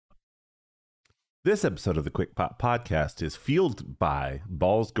This episode of the Quick Pop Podcast is fueled by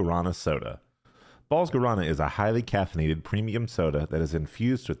Ball's Guarana Soda. Ball's Guarana is a highly caffeinated premium soda that is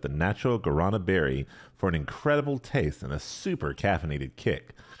infused with the natural guarana berry for an incredible taste and a super caffeinated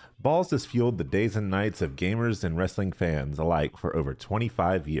kick. Balls has fueled the days and nights of gamers and wrestling fans alike for over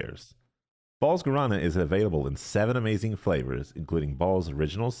 25 years. Ball's Guarana is available in 7 amazing flavors, including Ball's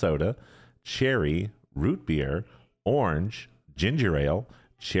Original Soda, Cherry, Root Beer, Orange, Ginger Ale,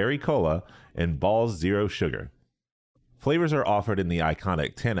 Cherry Cola, and Ball's Zero Sugar. Flavors are offered in the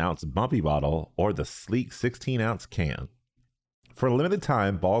iconic 10-ounce bumpy bottle or the sleek 16-ounce can. For a limited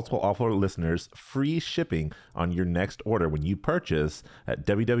time, Balls will offer listeners free shipping on your next order when you purchase at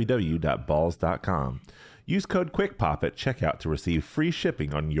www.balls.com. Use code QUICKPOP at checkout to receive free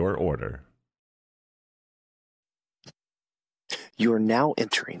shipping on your order. You are now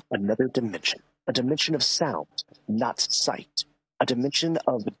entering another dimension, a dimension of sound, not sight. A dimension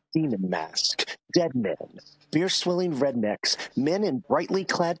of demon mask, dead men, beer-swilling rednecks, men in brightly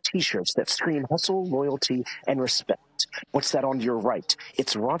clad t-shirts that scream hustle, loyalty, and respect. What's that on your right?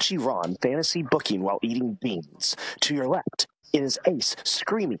 It's Raunchy Ron fantasy booking while eating beans. To your left, it is Ace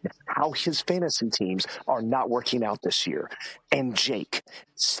screaming how his fantasy teams are not working out this year. And Jake,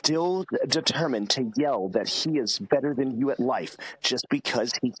 still determined to yell that he is better than you at life just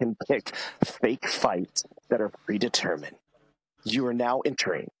because he can pick fake fights that are predetermined. You are now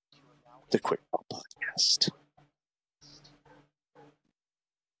entering the Quick Pop Podcast.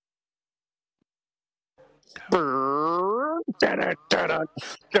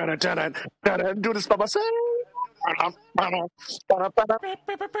 Do this by myself.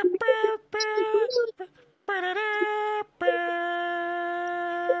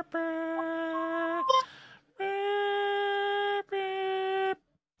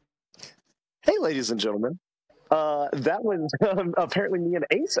 Hey, ladies and gentlemen. That was apparently me and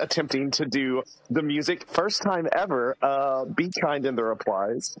Ace attempting to do the music. First time ever. Be kind in the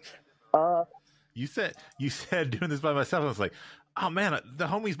replies. You said doing this by myself. I was like, oh man, the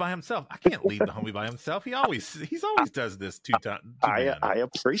homie's by himself. I can't leave the homie by himself. He's always does this two times. I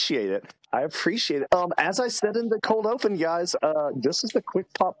appreciate it. As I said in the cold open, guys, this is the Quick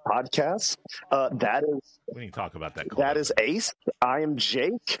Pop Podcast. That is. We need to talk about that. That is Ace. I am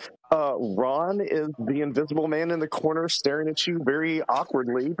Jake. Ron is the invisible man in the corner staring at you very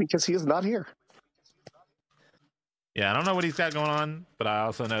awkwardly because he is not here. Yeah, I don't know what he's got going on, but I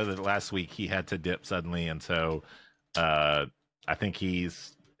also know that last week he had to dip suddenly, and so I think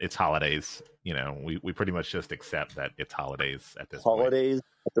it's holidays. You know, we pretty much just accept that it's holidays at this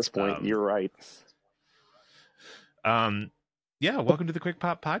point. You're right. Yeah, welcome to the Quick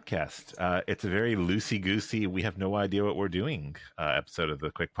Pop Podcast. It's a very loosey-goosey, we have no idea what we're doing episode of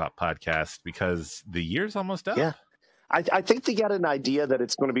the Quick Pop Podcast because the year's almost up. Yeah. I think they got an idea that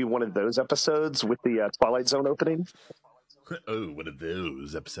it's going to be one of those episodes with the Twilight Zone opening. Oh, one of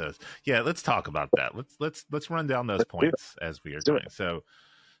those episodes. Yeah, let's talk about that. Let's run down those points as we are doing. So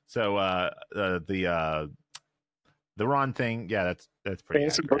the Ron thing, yeah, that's pretty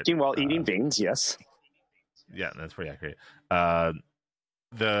fancy accurate. Working while eating beans, yes. Yeah, that's pretty accurate.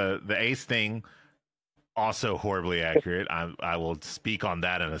 The Ace thing, also horribly accurate. I will speak on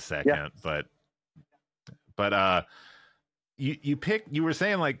that in a second, but you were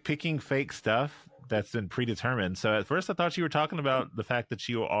saying like picking fake stuff that's been predetermined. So at first I thought you were talking about the fact that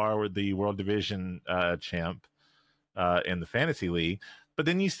you are the World Division champ in the fantasy league, but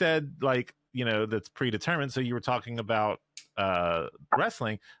then you said like, you know, that's predetermined. So you were talking about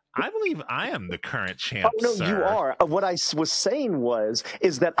wrestling. I believe I am the current champ. Oh, no, sir. You are. What I was saying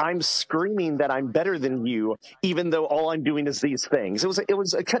is that I'm screaming that I'm better than you, even though all I'm doing is these things. It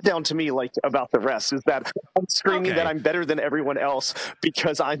was a cut down to me, like about the rest, is that I'm screaming that I'm better than everyone else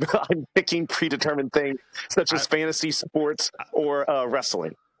because I'm picking predetermined things such as fantasy sports or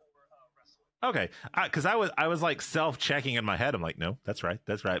wrestling. Okay, because I was like self-checking in my head. I'm like, no, that's right.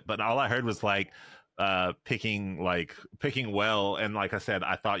 But all I heard was like picking well, and like I said,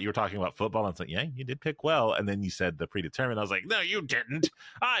 I thought you were talking about football. And it's like, yeah, you did pick well, and then you said the predetermined. I was like, no, you didn't.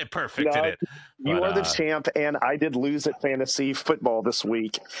 I perfected it. You are the champ, and I did lose at fantasy football this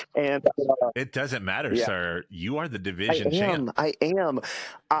week. And it doesn't matter, sir. You are the division champ. I am.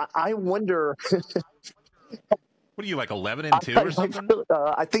 I wonder. What are you, like 11-2 or something?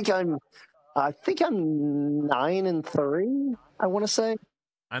 I think I'm 9-3. I want to say.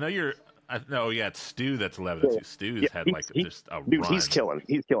 I know you're. No, yeah, it's Stu that's 11-2. Stu's had like just a dude, run. He's killing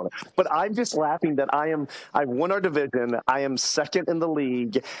it. But I'm just laughing that I won our division. I am second in the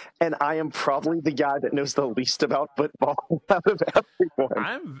league, and I am probably the guy that knows the least about football out of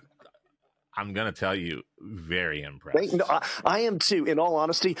everyone. I'm gonna tell you, very impressed. No, I am too. In all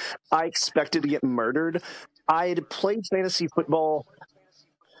honesty, I expected to get murdered. I had played fantasy football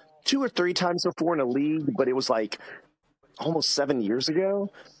 2 or 3 times before in a league, but it was like almost 7 years ago.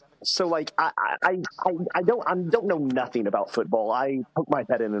 So like I don't know nothing about football. I poke my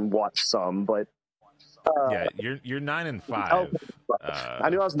head in and watch some, but yeah, you're 9-5. I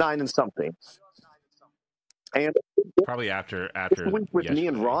knew I was 9 and something. And probably after with me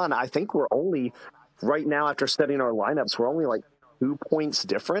and Ron, I think we're only right now after setting our lineups, we're only like 2 points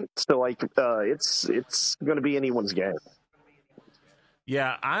different. So like it's going to be anyone's game.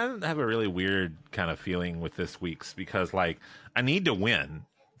 Yeah, I have a really weird kind of feeling with this week's because like I need to win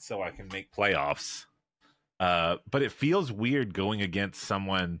so I can make playoffs. But it feels weird going against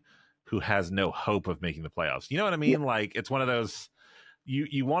someone who has no hope of making the playoffs. You know what I mean? Yeah. Like it's one of those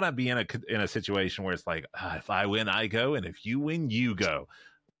you want to be in a situation where it's like if I win, I go, and if you win, you go.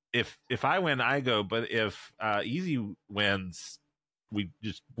 If I win, I go, but if Easy wins, we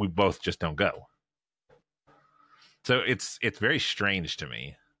both just don't go. So it's very strange to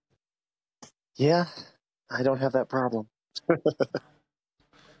me. Yeah, I don't have that problem.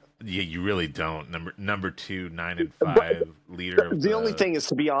 Yeah, you really don't. Number 2, 9-5 leader. The only thing is,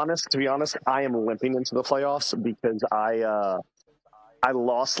 to be honest, I am limping into the playoffs because I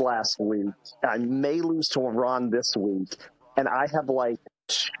lost last week. I may lose to Ron this week, and I have like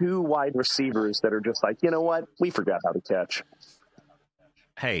 2 wide receivers that are just like, you know what? We forgot how to catch.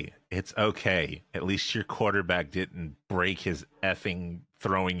 Hey, it's okay. At least your quarterback didn't break his effing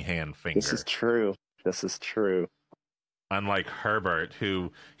throwing hand finger. This is true. Unlike Herbert,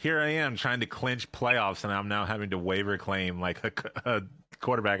 who, here I am trying to clinch playoffs, and I'm now having to waiver claim like a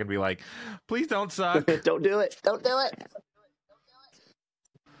quarterback and be like, please don't suck. Don't do it.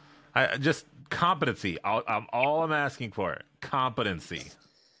 Just competency. All I'm asking for. Competency.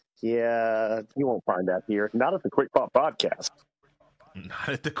 Yeah, you won't find that here. Not at the Quick Pop Podcast. Not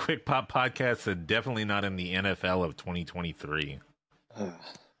at the Quick Pop Podcast, and definitely not in the NFL of 2023.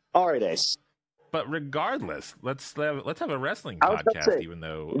 All right, Ace. But regardless, let's have a wrestling podcast, even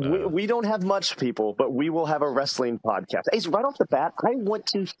though we don't have much, people, but we will have a wrestling podcast. Ace, right off the bat, I want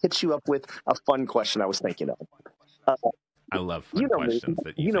to hit you up with a fun question I was thinking of. I love fun questions.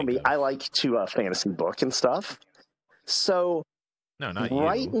 You know me. I like to fantasy book and stuff. So, no, not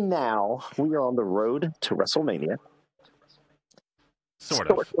right you. now, we are on the road to WrestleMania. Sort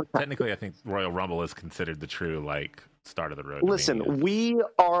of. Technically, I think Royal Rumble is considered the true start of the road. Listen, we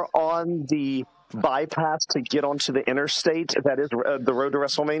are on the bypass to get onto the interstate that is the road to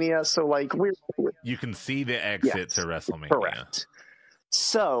WrestleMania. So, you can see the exit to WrestleMania. Correct.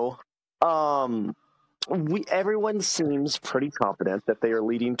 So, everyone seems pretty confident that they are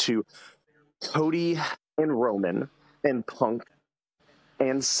leading to Cody and Roman and Punk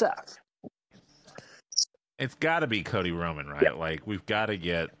and Seth. It's got to be Cody Roman, right? Yeah. We've got to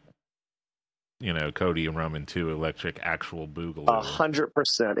get, Cody and Roman to Electric Actual Boogaloo.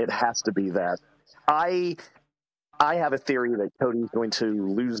 100%. It has to be that. I have a theory that Cody's going to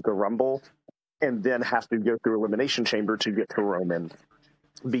lose the Rumble and then have to go through Elimination Chamber to get to Roman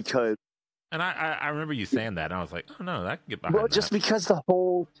because. And I remember you saying that, and I was like, oh, no, I can get behind that. Well, just because the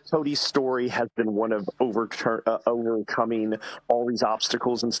whole Cody story has been one of overcoming all these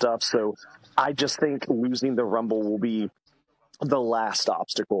obstacles and stuff. So I just think losing the Rumble will be the last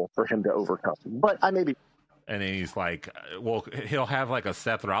obstacle for him to overcome. But I may be. And then he's like, well, he'll have a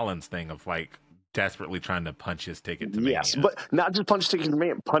Seth Rollins thing of desperately trying to punch his ticket to Mania. Yes, but not just punch ticket to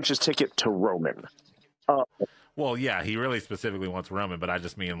Mania, punch his ticket to Roman. Well, yeah, he really specifically wants Roman, but I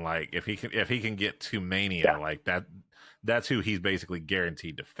just mean if he can get to Mania, that's who he's basically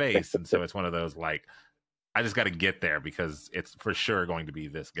guaranteed to face, and so it's one of those I just got to get there because it's for sure going to be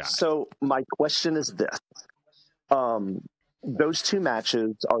this guy. So my question is this: those 2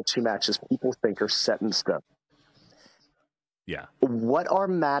 matches are 2 matches people think are set in stone. Yeah. What are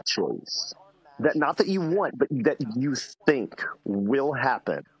matches that not that you want, but that you think will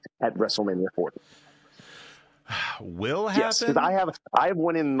happen at WrestleMania 40? Will happen? Yes, because I have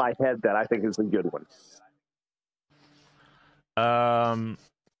one in my head that I think is a good one.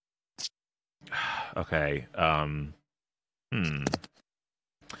 Okay.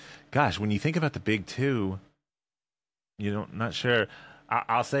 Gosh, when you think about the big 2, not sure.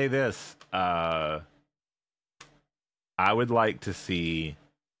 I'll say this. I would like to see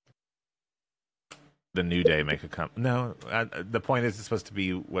the New Day make a come. No, the point is it's supposed to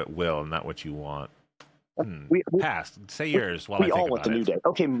be what will, not what you want. Pass. Say yours while I think about it. We all want the New Day.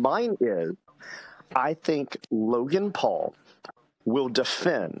 Okay, mine is, I think Logan Paul will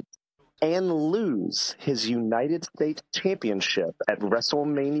defend and lose his United States Championship at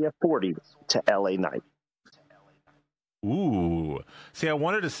WrestleMania 40 to LA Knight. Ooh. See, I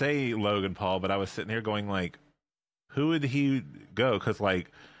wanted to say Logan Paul, but I was sitting here going like, who would he go? Because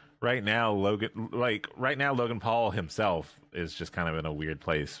right now Logan Paul himself is just kind of in a weird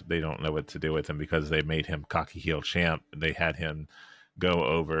place. They don't know what to do with him because they made him cocky heel champ. They had him go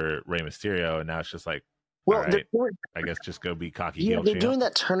over Rey Mysterio, and now it's just like, well, all right, I guess just go be cocky heel champ. They're doing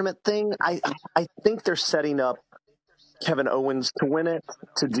that tournament thing. I think they're setting up Kevin Owens to win it,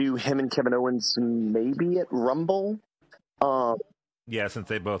 to do him and Kevin Owens maybe at Rumble. Yeah, since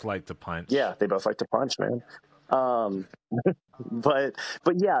they both like to punch. Yeah, they both like to punch, man. But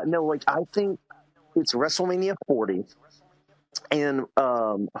yeah, no, like I think it's WrestleMania 40, and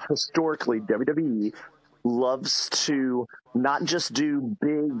historically WWE loves to not just do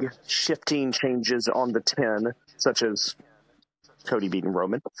big shifting changes on the 10, such as Cody beating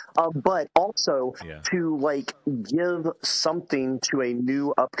Roman, but also to like give something to a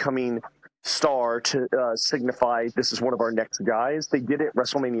new upcoming star to signify this is one of our next guys. They did it at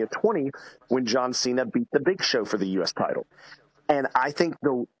WrestleMania 20 when John Cena beat the Big Show for the U.S. title. And I think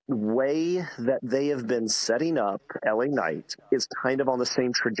the way that they have been setting up LA Knight is kind of on the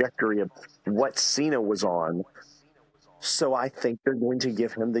same trajectory of what Cena was on. So I think they're going to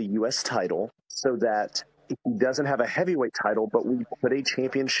give him the U.S. title so that he doesn't have a heavyweight title, but we put a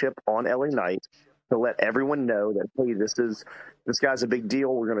championship on LA Knight to let everyone know that, hey, this guy's a big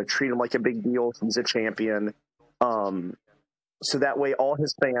deal. We're going to treat him like a big deal. He's a champion. So that way all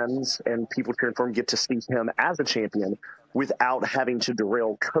his fans and people cheering for him get to see him as a champion without having to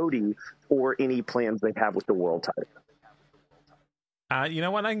derail Cody or any plans they have with the world title. You know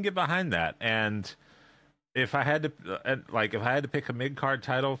what? I can get behind that. And if I had to pick a mid-card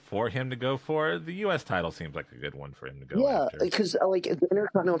title for him to go for, the U.S. title seems like a good one for him to go after. Yeah, because like the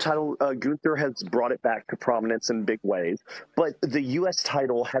Intercontinental title, Gunther has brought it back to prominence in big ways, but the U.S.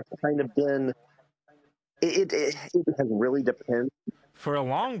 title has kind of been it has really depended. For a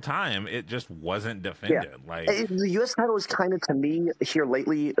long time, it just wasn't defended. Yeah. The U.S. title has kind of, to me, here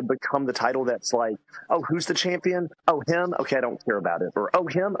lately become the title that's like, oh, who's the champion? Oh, him? Okay, I don't care about it. Or, oh,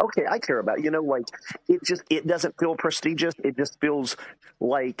 him? Okay, I care about it. You know, like, it doesn't feel prestigious. It just feels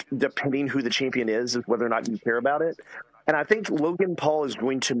like, depending who the champion is whether or not you care about it. And I think Logan Paul is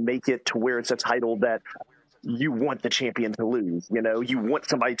going to make it to where it's a title that you want the champion to lose. You know, you want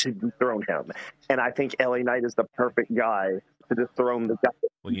somebody to dethrone him. And I think LA Knight is the perfect guy to dethrone the guy.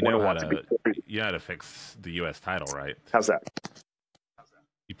 Well, you know how to fix the U.S. title, right? How's that?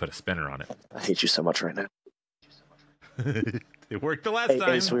 You put a spinner on it. I hate you so much right now. It worked the last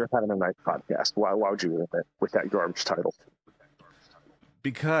time. So we were having a nice podcast. Why would you with that garbage title?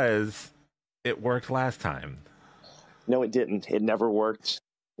 Because it worked last time. No, it didn't. It never worked.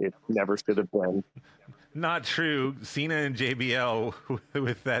 It never should have been. Not true. Cena and JBL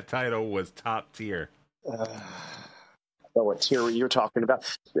with that title was top tier. What tier you're talking about?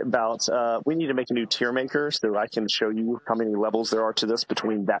 We need to make a new tier maker so I can show you how many levels there are to this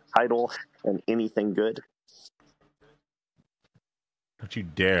between that title and anything good. Don't you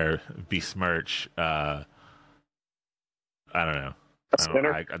dare besmirch. I don't know.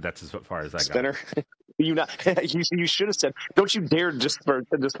 That's as far as I got. Spinner. You should have said, don't you dare disperse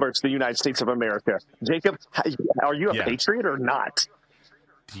the United States of America. Jacob, are you a patriot or not?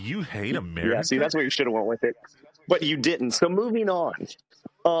 Do you hate America? Yeah, see, that's what you should have went with it. But you didn't. So moving on.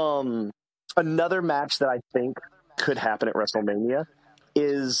 Another match that I think could happen at WrestleMania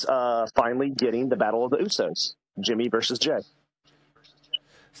is finally getting the Battle of the Usos. Jimmy versus Jay.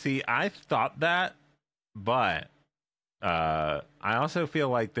 See, I thought that, but I also feel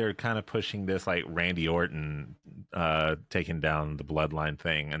like they're kind of pushing this like Randy Orton taking down the bloodline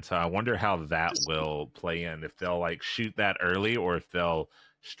thing. And so I wonder how that will play in, if they'll like shoot that early or if they'll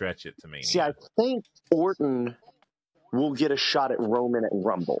stretch it to me. See, I think Orton will get a shot at Roman at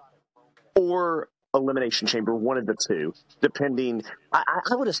Rumble or Elimination Chamber, one of the two, depending. I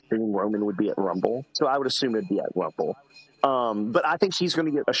would assume Roman would be at Rumble, so I would assume it'd be at Rumble. But I think he's going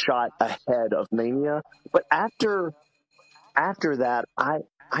to get a shot ahead of Mania. But after that, I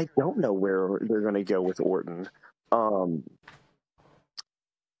don't know where they're going to go with Orton.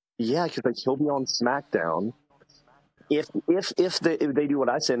 Yeah, because like he'll be on SmackDown. If they do what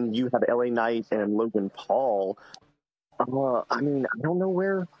I said, and you have LA Knight and Logan Paul, I mean, I don't know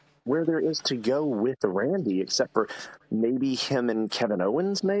where there is to go with Randy, except for maybe him and Kevin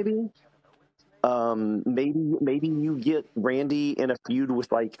Owens, maybe. Maybe you get Randy in a feud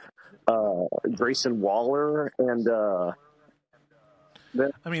with like Grayson Waller and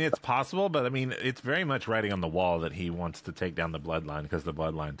I mean, it's possible, but I mean, it's very much writing on the wall that he wants to take down the Bloodline because the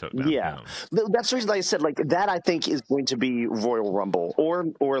Bloodline took down him. That's the reason I said like that. I think is going to be Royal Rumble or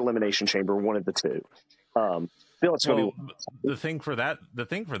Elimination Chamber, one of the two. The thing for that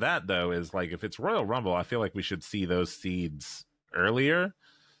though is like if it's Royal Rumble, I feel like we should see those seeds earlier.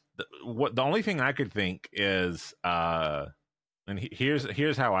 The only thing I could think is, and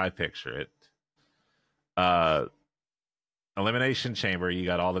here's how I picture it. Elimination Chamber, you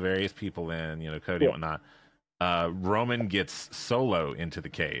got all the various people in, Cody and whatnot. Roman gets Solo into the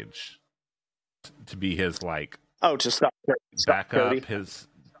cage to be his like to stop Cody. To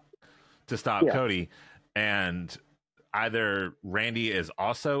stop Yeah. Cody, and either Randy is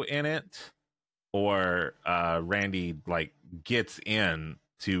also in it or Randy like gets in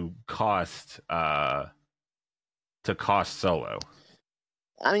to cost Solo.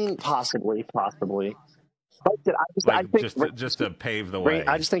 I mean, possibly. Like, I think just to pave the way.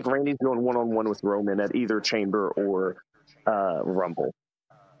 I just think Randy's going one-on-one with Roman at either Chamber or Rumble.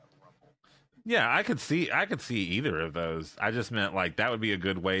 Yeah, I could see either of those. I just meant like that would be a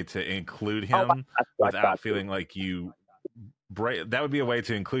good way to include him without feeling like you break. That would be a way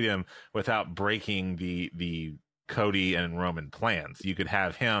to include him without breaking the Cody and Roman plans. You could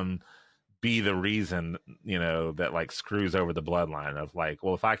have him be the reason, that like screws over the Bloodline of like,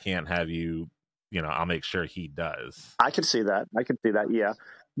 well, if I can't have you, I'll make sure he does. I could see that. Yeah,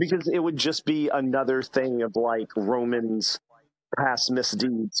 because it would just be another thing of like Roman's past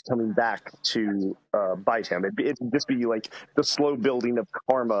misdeeds coming back to bite him. It'd just be like the slow building of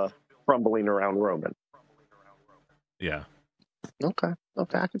karma crumbling around Roman. Yeah. Okay.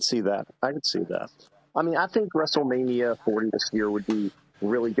 I could see that. I mean, I think WrestleMania 40 this year would be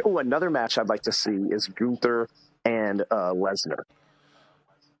really good. Oh, another match I'd like to see is Gunther and Lesnar.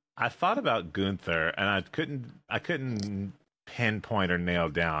 I thought about Gunther, and I couldn't pinpoint or nail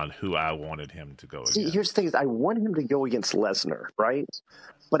down who I wanted him to go against. See, here's the thing: is I want him to go against Lesnar, right?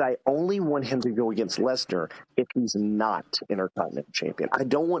 But I only want him to go against Lesnar if he's not Intercontinental Champion. I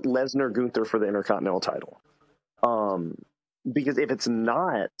don't want Lesnar Gunther for the Intercontinental title, because if it's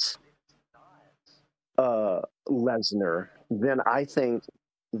not Lesnar, then I think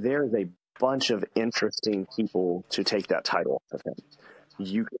there's a bunch of interesting people to take that title off of him.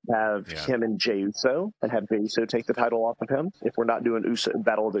 You could have him and Jey Uso and have Jey Uso take the title off of him if we're not doing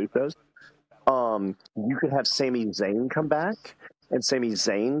Battle of the Usos. You could have Sami Zayn come back and Sami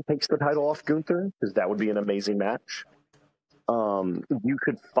Zayn takes the title off Gunther because that would be an amazing match. You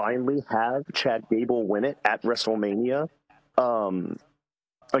could finally have Chad Gable win it at WrestleMania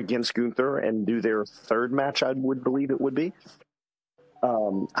against Gunther and do their third match, I would believe it would be.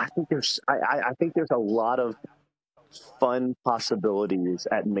 I think there's a lot of fun possibilities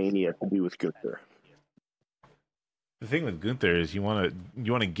at Mania to do with Gunther. The thing with Gunther is you want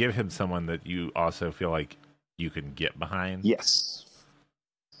to give him someone that you also feel like you can get behind. Yes.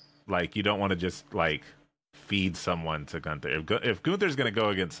 Like you don't want to just like feed someone to Gunther. If Gunther's going to go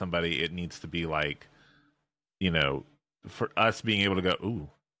against somebody, it needs to be like, for us being able to go, ooh,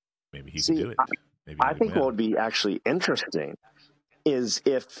 maybe he can do it. I think what would be actually interesting is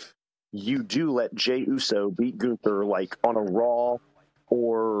if you do let Jey Uso beat Gunther like on a Raw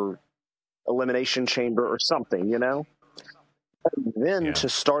or Elimination Chamber or something, And then to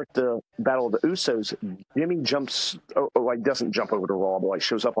start the Battle of the Usos, Jimmy doesn't jump over to Raw, but like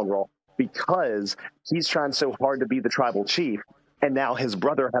shows up on Raw because he's trying so hard to be the tribal chief, and now his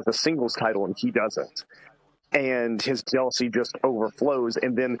brother has a singles title and he doesn't. And his jealousy just overflows,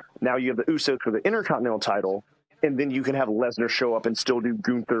 and then now you have the Usos for the Intercontinental title, and then you can have Lesnar show up and still do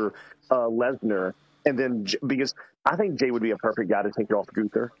Gunther Lesnar. And then, because I think Jey would be a perfect guy to take it off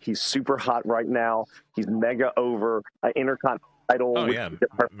Gunther. He's super hot right now. He's mega over. Intercontinental title. Oh, yeah.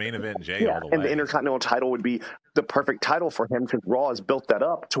 Main event Jey all the way. And the Intercontinental title would be the perfect title for him because Raw has built that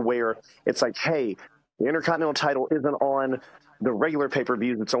up to where it's like, hey, the Intercontinental title isn't on the regular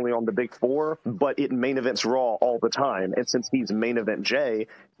pay-per-views, it's only on the big four, but it main events Raw all the time. And since he's main event Jey,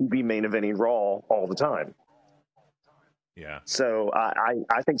 he'd be main eventing Raw all the time. Yeah. So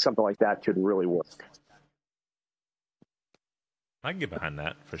I think something like that could really work. I can get behind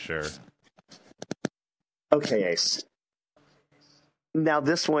that for sure. Okay, Ace. Now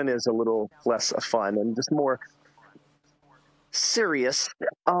this one is a little less fun and just more serious.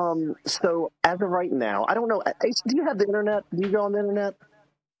 So as of right now, I don't know. Ace, do you have the internet? Do you go on the internet?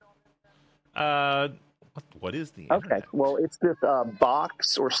 What is the internet? Okay, well, it's this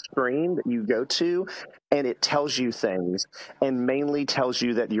box or screen that you go to, and it tells you things, and mainly tells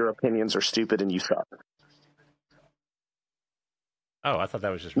you that your opinions are stupid and you suck. Oh, I thought that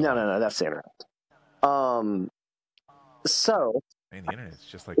was just no, that's the internet. So Man, the internet's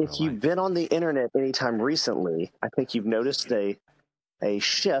just like if you've been on the internet anytime recently, I think you've noticed a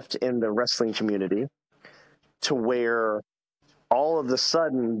shift in the wrestling community to where all of a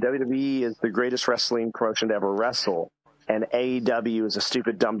sudden WWE is the greatest wrestling promotion to ever wrestle, and AEW is a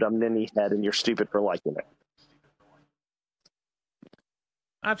stupid dumb ninny head, and you're stupid for liking it.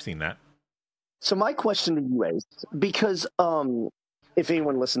 I've seen that. So my question to you is, because if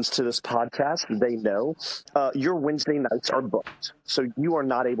anyone listens to this podcast, they know your Wednesday nights are booked, so you are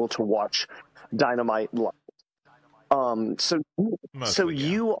not able to watch Dynamite live.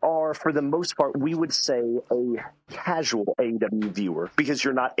 You are, for the most part, we would say a casual AEW viewer because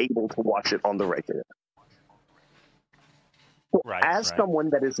you're not able to watch it on the regular. As someone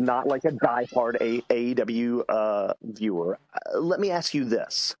that is not like a diehard AEW viewer, let me ask you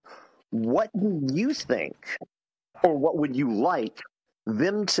this. What do you think, or what would you like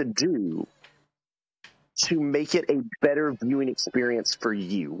them to do to make it a better viewing experience for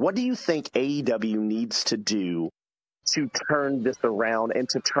you? What do you think AEW needs to do to turn this around and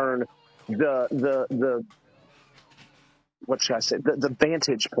to turn the what should I say, the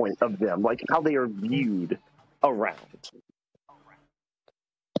vantage point of them, like how they are viewed around?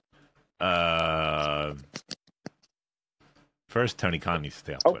 First, Tony Khan needs to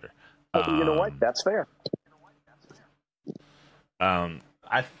stay off Twitter. You know what? That's fair.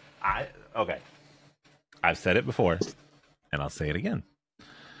 Okay. I've said it before, and I'll say it again.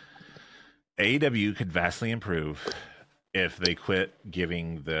 AEW could vastly improve if they quit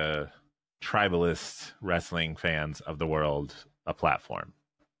giving the tribalist wrestling fans of the world a platform.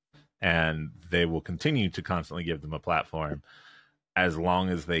 And they will continue to constantly give them a platform as long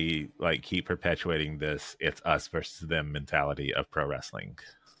as they keep perpetuating this it's us versus them mentality of pro wrestling.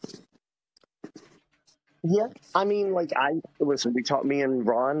 Yeah, I mean, listen, we taught me and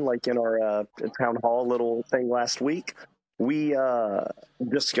Ron, in our town hall little thing last week, we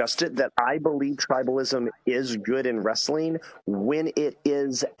discussed it, that I believe tribalism is good in wrestling when it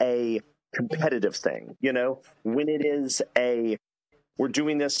is a competitive thing, when it is we're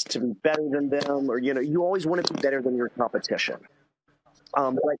doing this to be better than them, or, you always want to be better than your competition.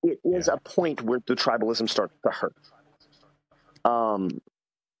 But it is a point where the tribalism starts to hurt.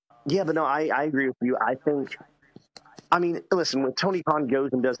 Yeah, but no, I agree with you. Listen, when Tony Khan goes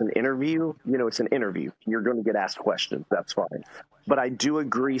and does an interview, it's an interview. You're going to get asked questions. That's fine. But I do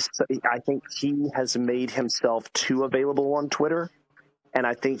agree. I think he has made himself too available on Twitter. And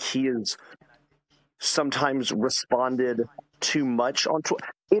I think he has sometimes responded too much on Twitter.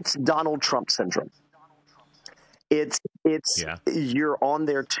 It's Donald Trump syndrome. You're on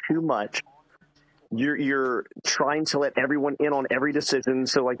there too much. You're trying to let everyone in on every decision.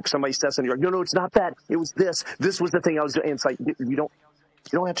 So if somebody says something, you're like, no, it's not that. It was this. This was the thing I was doing. And it's like, you don't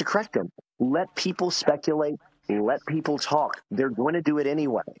have to correct them. Let people speculate. Let people talk. They're going to do it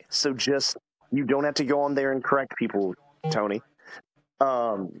anyway. So you don't have to go on there and correct people, Tony.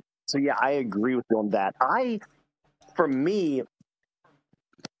 So yeah, I agree with you on that. For me,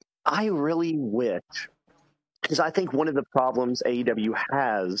 I really wish, because I think one of the problems AEW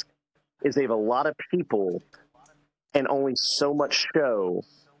has is they have a lot of people and only so much show,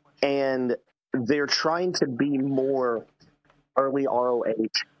 and they're trying to be more early ROH,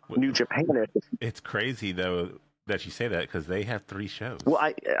 New Japan. It's crazy, though, that you say that, because they have 3 shows. Well,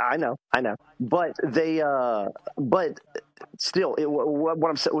 I know. But but still,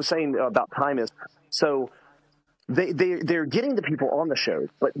 what I was saying about time is, so they're getting the people on the show,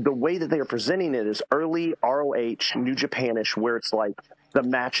 but the way that they are presenting it is early ROH, New Japanish, where it's like the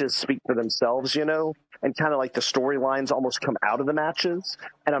matches speak for themselves, and kind of like the storylines almost come out of the matches.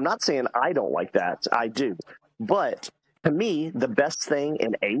 And I'm not saying I don't like that. I do. But to me, the best thing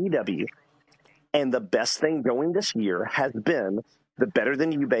in AEW and the best thing going this year has been the Better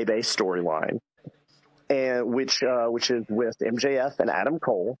Than You Bebe storyline, and which is with MJF and Adam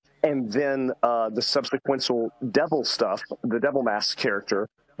Cole, and then the subsequent devil stuff, the Devil Mask character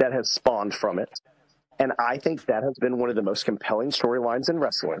that has spawned from it. And I think that has been one of the most compelling storylines in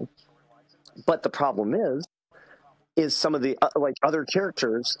wrestling. But the problem is some of the other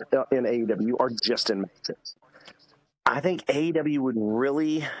characters in AEW are just in matches. I think AEW would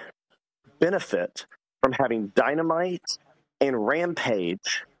really benefit from having Dynamite and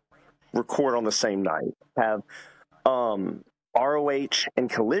Rampage record on the same night. Have ROH and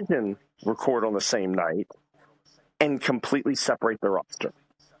Collision record on the same night, and completely separate the roster.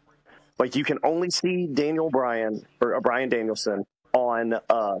 You can only see Daniel Bryan or Bryan Danielson on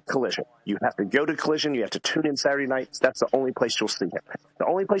Collision. You have to go to Collision. You have to tune in Saturday nights. That's the only place you'll see him. The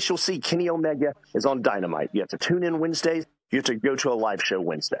only place you'll see Kenny Omega is on Dynamite. You have to tune in Wednesdays. You have to go to a live show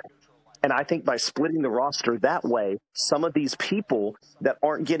Wednesday. And I think by splitting the roster that way, some of these people that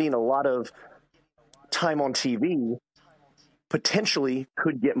aren't getting a lot of time on TV potentially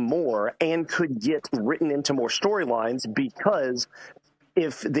could get more and could get written into more storylines, because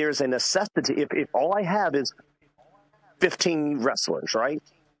if there's a necessity, if all I have is 15 wrestlers, right,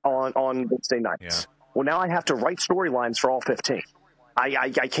 on Wednesday nights, well, now I have to write storylines for all 15. I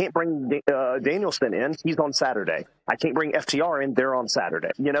can't bring Danielson in. He's on Saturday. I can't bring FTR in. They're on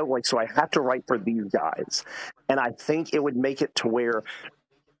Saturday. You know, like, so I have to write for these guys. And I think it would make it to where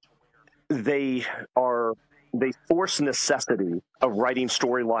they force necessity of writing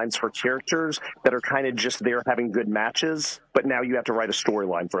storylines for characters that are kind of just there having good matches, but now you have to write a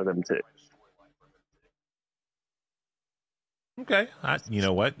storyline for them too. Okay. You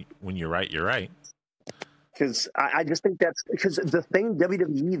know what? When you're right, you're right. Because I just think that's because the thing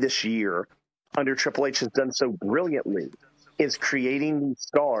WWE this year under Triple H has done so brilliantly is creating these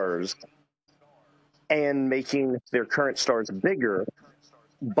stars and making their current stars bigger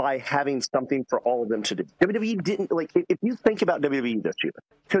by having something for all of them to do. WWE didn't, like, if you think about WWE this year,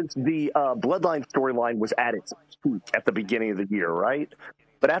 because the Bloodline storyline was at its peak at the beginning of the year, right?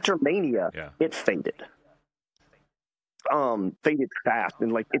 But after Mania, it faded. Faded fast.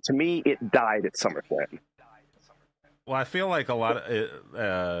 And, like, to me, it died at SummerSlam. Well, I feel like a lot of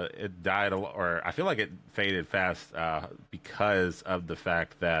it died, or I feel like it faded fast because of the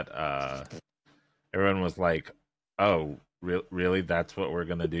fact that everyone was like, "Oh, really? That's what we're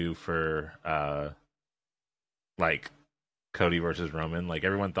gonna do for like Cody versus Roman?" Like,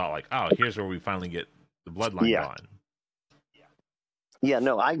 everyone thought, like, "Oh, here's where we finally get the Bloodline on." Yeah,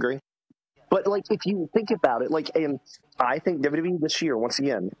 no, I agree. But, like, if you think about it, like, and I think WWE this year, once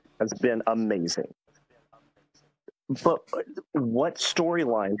again, has been amazing. But what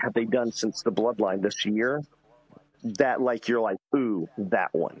storyline have they done since the Bloodline this year that, like, you're like, ooh,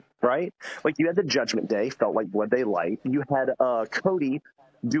 that one, right? Like, you had the Judgment Day, felt like Blood Day Light. You had Cody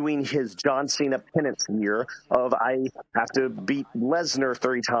doing his John Cena penance year of, I have to beat Lesnar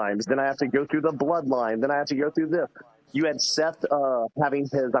 3 times, then I have to go through the Bloodline, then I have to go through this. You had Seth having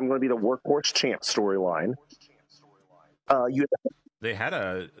his I'm going to be the workhorse champ storyline. They had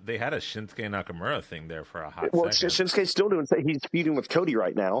a Shinsuke Nakamura thing there for a hot second. Well, Shinsuke's still doing. He's feuding with Cody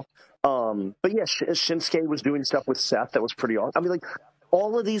right now. But yeah, Shinsuke was doing stuff with Seth that was pretty awesome. I mean, like,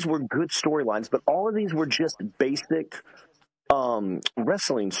 all of these were good storylines, but all of these were just basic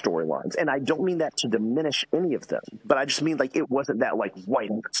wrestling storylines. And I don't mean that to diminish any of them, but I just mean, like, it wasn't that, like, white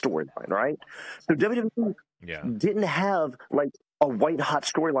storyline, right? So WWE didn't have, like, a white hot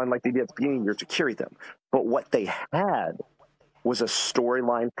storyline like they did at the beginning of the year to carry them. But what they had was a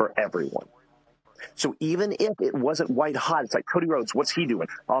storyline for everyone. So even if it wasn't white hot, it's like, Cody Rhodes, what's he doing?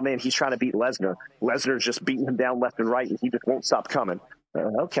 Oh, man, he's trying to beat Lesnar. Lesnar's just beating him down left and right, and he just won't stop coming.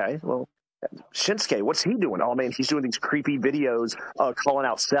 Okay, well, Shinsuke, what's he doing? Oh, man, he's doing these creepy videos calling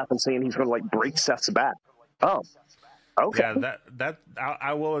out Seth and saying he's going to, like, break Seth's back. Oh, okay. Yeah, that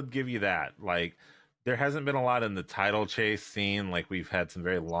I will give you that. Like, there hasn't been a lot in the title chase scene. Like, we've had some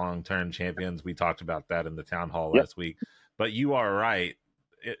very long-term champions. We talked about that in the town hall last week. But you are right.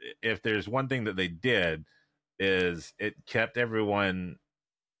 If there's one thing that they did, is it kept everyone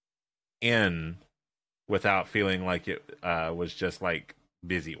in without feeling like it was just, like,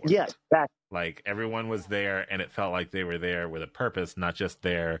 busy work. Yeah, exactly. Like, everyone was there, and it felt like they were there with a purpose, not just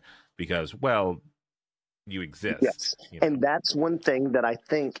there because, well, you exist. Yes, you know? And that's one thing that I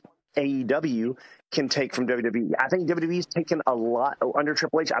think AEW can take from WWE. I think WWE's taken a lot under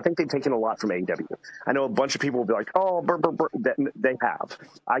Triple H. I think they've taken a lot from AEW. I know a bunch of people will be like, oh, they have.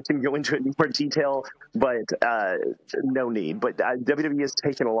 I can go into it in more detail, but no need. But WWE has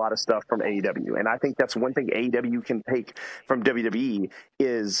taken a lot of stuff from AEW. And I think that's one thing AEW can take from WWE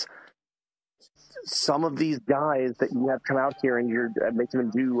is some of these guys that you have come out here and you're making them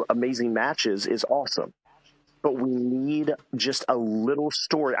do amazing matches is awesome. But we need just a little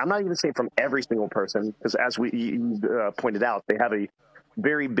story. I'm not even saying from every single person, because as you pointed out, they have a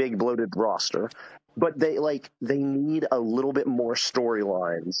very big bloated roster. But they need a little bit more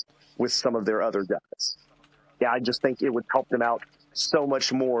storylines with some of their other guys. Yeah, I just think it would help them out so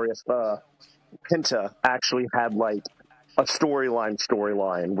much more if Penta actually had, like, a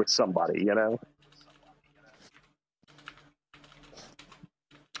storyline with somebody, you know?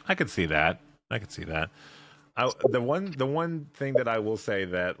 I could see that. The one thing that I will say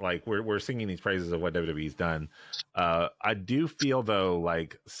that, like, we're singing these praises of what WWE's done. I do feel, though,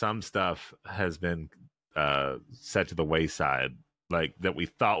 like some stuff has been set to the wayside, like that we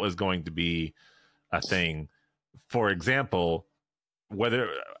thought was going to be a thing. For example,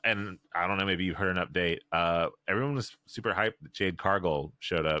 and I don't know, maybe you heard an update. Everyone was super hyped that Jade Cargill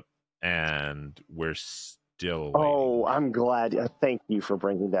showed up and we're still Oh, waiting. I'm glad. Thank you for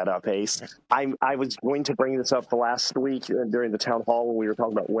bringing that up, Ace. I was going to bring this up last week during the town hall when we were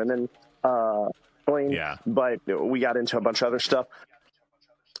talking about women playing, Yeah. but we got into a bunch of other stuff.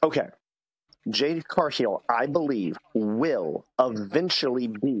 Okay. Jade Cargill, I believe, will eventually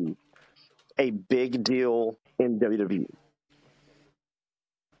be a big deal in WWE.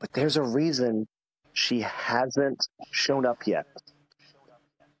 But there's a reason she hasn't shown up yet.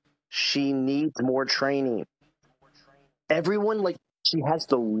 She needs more training. Everyone, she has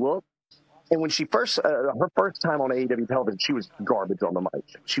the look. And when she her first time on AEW television, she was garbage on the mic.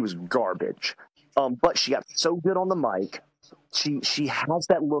 She was garbage. But she got so good on the mic. She has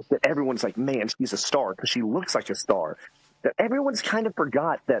that look that everyone's like, man, she's a star because she looks like a star. That everyone's kind of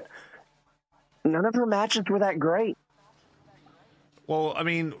forgot that none of her matches were that great. Well, I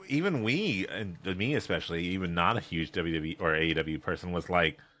mean, even we, and me especially, even not a huge WWE or AEW person, was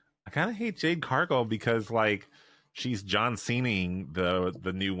like, I kind of hate Jade Cargill because, like, she's John Cena-ing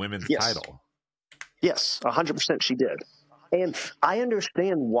the new women's title. Yes, 100% she did. And I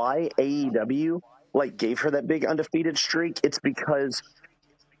understand why AEW gave her that big undefeated streak. It's because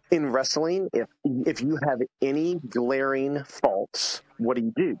in wrestling, if you have any glaring faults, what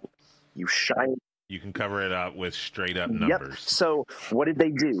do? You shine. You can cover it up with straight up numbers. Yep. So what did they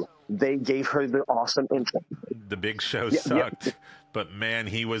do? They gave her the awesome entrance. The Big Show sucked, but man,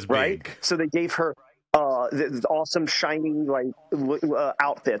 he was right? big. So they gave her the awesome shiny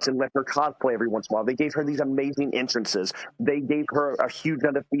outfits and let her cosplay every once in a while. They gave her these amazing entrances. They gave her a huge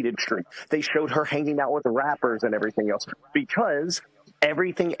undefeated streak. They showed her hanging out with the rappers and everything else because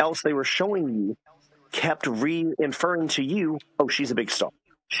everything else they were showing you kept re-inferring to you, oh, she's a big star.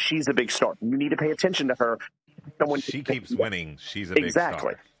 She's a big star. You need to pay attention to her. She keeps winning. She's a big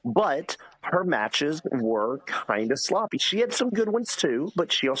star. But her matches were kind of sloppy. She had some good ones too, but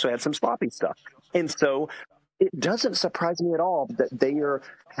she also had some sloppy stuff. And so it doesn't surprise me at all that they are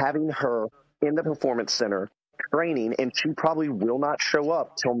having her in the Performance Center training, and she probably will not show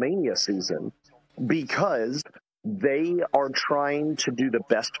up till Mania season because they are trying to do the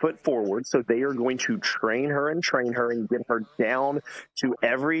best foot forward. So they are going to train her and get her down to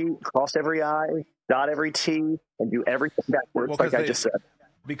cross every I, dot every T, and do everything backwards, I just said.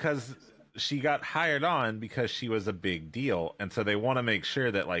 Because she got hired on because she was a big deal. And so they want to make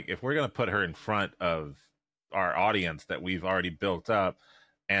sure that, like, if we're going to put her in front of our audience that we've already built up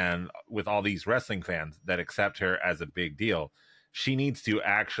and with all these wrestling fans that accept her as a big deal, she needs to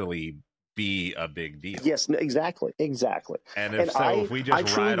actually be a big deal. Yes, exactly. And if we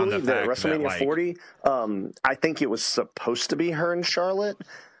just ride on the fact that WrestleMania 40, I think it was supposed to be her and Charlotte.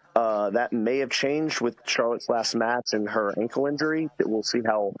 That may have changed with Charlotte's last match and her ankle injury. We'll see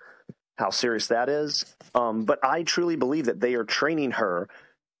how serious that is. But I truly believe that they are training her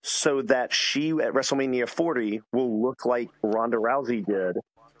so that she at WrestleMania 40 will look like Ronda Rousey did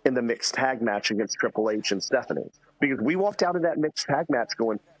in the mixed tag match against Triple H and Stephanie. Because we walked out of that mixed tag match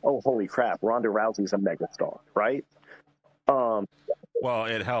going, oh, holy crap, Ronda Rousey's a megastar, right? Well,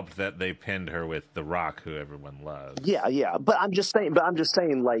 it helped that they pinned her with The Rock, who everyone loves. Yeah. But I'm just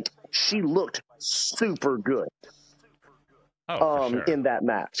saying, like, she looked super good. For sure. In that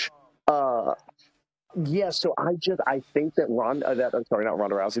match. So I think that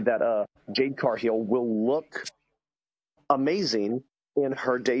that Jade Cargill will look amazing in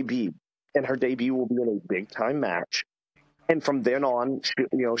her debut. And her debut will be in a big time match. And from then on,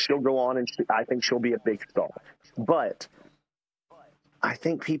 she'll go on and I think she'll be a big star. But I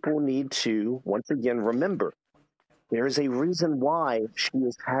think people need to, once again, remember there is a reason why she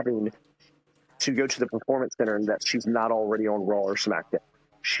is having to go to the Performance Center and that she's not already on Raw or SmackDown.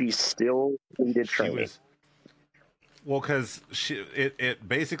 She still needed training. Because it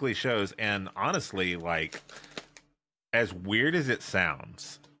basically shows, and honestly, like, as weird as it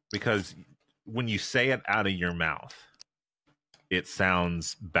sounds, because when you say it out of your mouth, it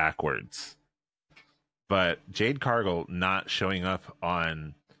sounds backwards. But Jade Cargill not showing up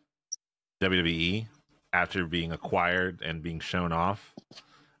on WWE after being acquired and being shown off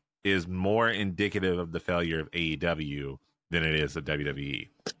is more indicative of the failure of AEW than it is of WWE.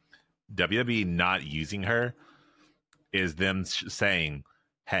 WWE not using her is them saying,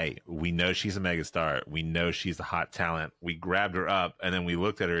 hey, we know she's a megastar. We know she's a hot talent. We grabbed her up and then we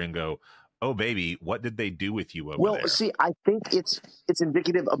looked at her and go, oh, baby, what did they do with you over there? See, I think it's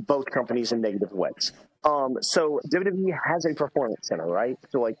indicative of both companies in negative ways. So WWE has a Performance Center, right?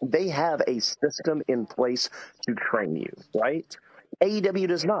 So, like, they have a system in place to train you, right? AEW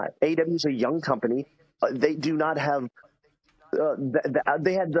does not. AEW is a young company. They do not have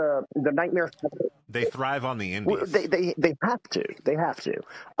They had the Nightmare. They thrive on the indies. They have to. They have to.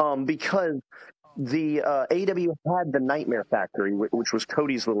 Because the AEW had the Nightmare Factory, which was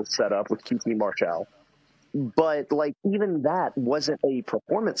Cody's little setup with QT Marshall. But like even that wasn't a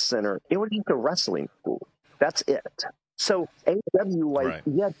performance center; it was just a wrestling school. That's it. So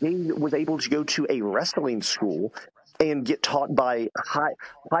AEW, Jade was able to go to a wrestling school and get taught by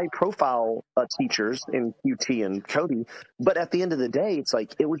high profile teachers in QT and Cody. But at the end of the day, it's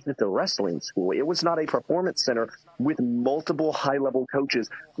like it was just a wrestling school. It was not a performance center with multiple high level coaches,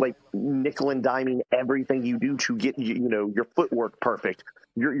 like nickel and diming everything you do to get your footwork perfect,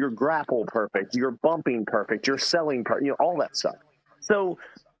 your grapple perfect, your bumping perfect, your selling perfect, all that stuff. So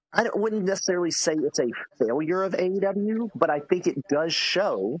I wouldn't necessarily say it's a failure of AEW, but I think it does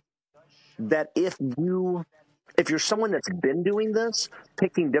show that if you're someone that's been doing this,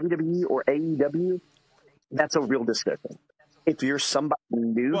 picking WWE or AEW, that's a real decision. If you're somebody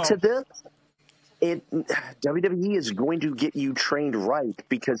new to this, WWE is going to get you trained right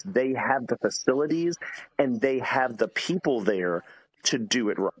because they have the facilities and they have the people there to do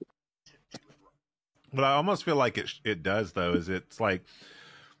it right. What I almost feel like it does, though, is it's like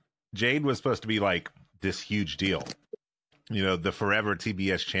Jade was supposed to be like this huge deal, the forever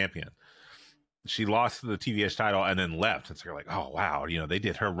TBS champion. She lost the TBS title and then left. And so you're like, oh, wow, they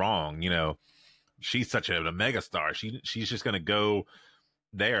did her wrong. She's such a megastar. She's just going to go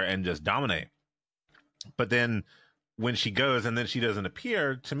there and just dominate. But then when she goes and then she doesn't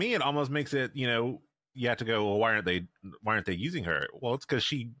appear, to me, it almost makes it, you have to go, well, why aren't they using her? Well, it's because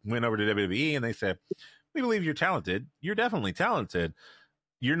she went over to WWE and they said, we believe you're talented. You're definitely talented.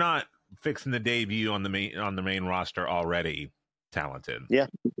 You're not fixing the debut on the main roster already talented. Yeah.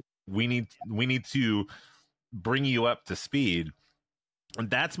 We need to bring you up to speed. And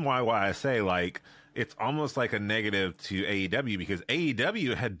that's why I say, like, it's almost like a negative to AEW because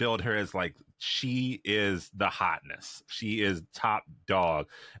AEW had billed her as like, she is the hotness. She is top dog.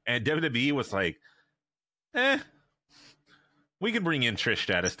 And WWE was like, we can bring in Trish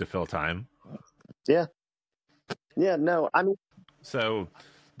Stratus to fill time. Yeah. Yeah, no, I mean. So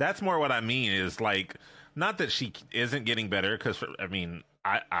that's more what I mean is like, not that she isn't getting better because,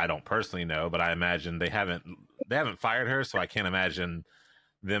 I don't personally know, but I imagine they haven't fired her, so I can't imagine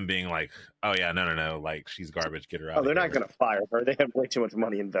them being like, oh yeah, no, like she's garbage, get her out. Oh, they're not going to fire her. They have way too much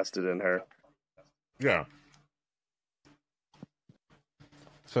money invested in her. Yeah.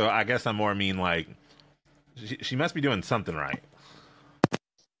 So I guess I'm more mean like she must be doing something right.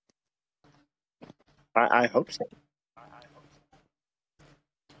 I hope so.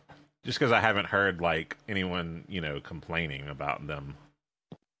 Just because I haven't heard like anyone, complaining about them.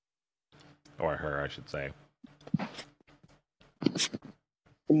 Or her, I should say.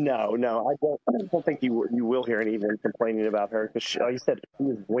 No, I don't think you will hear anyone complaining about her because, like you said, she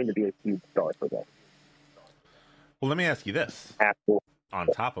is going to be a huge star for them. Well, let me ask you this. Absolutely. On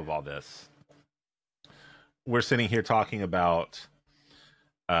top of all this, we're sitting here talking about,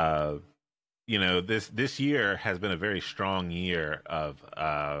 this year has been a very strong year of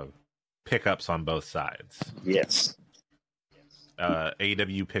pickups on both sides. Yes.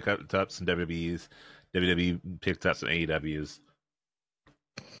 AEW picked up some WWEs. WWE picked up some AEWs.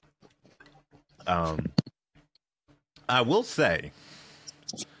 I will say,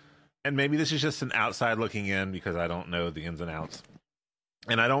 and maybe this is just an outside looking in because I don't know the ins and outs,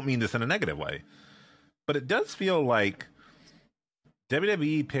 and I don't mean this in a negative way, but it does feel like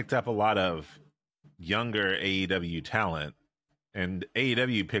WWE picked up a lot of younger AEW talent, and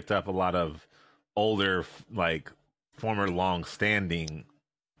AEW picked up a lot of older, like, former long-standing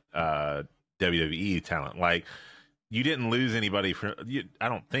WWE talent. Like, you didn't lose anybody from. I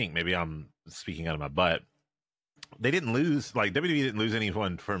don't think. Maybe I'm speaking out of my butt. They didn't lose. Like, WWE didn't lose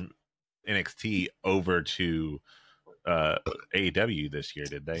anyone from NXT over to AEW this year,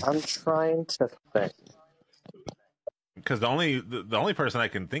 did they? I'm trying to think. Because the only person I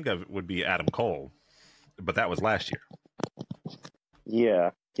can think of would be Adam Cole, but that was last year.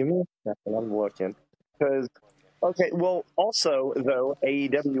 Yeah, give me a second. I'm looking because. Okay, well, also, though,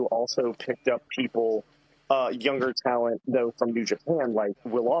 AEW also picked up people, younger talent, though, from New Japan, like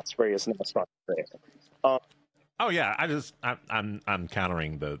Will Ospreay is now starting there. Oh, yeah, I'm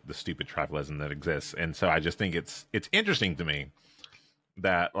countering the stupid tribalism that exists, and so I just think it's interesting to me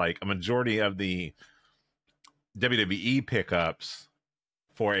that, like, a majority of the WWE pickups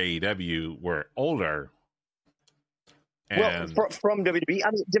for AEW were older. And well, from WWE,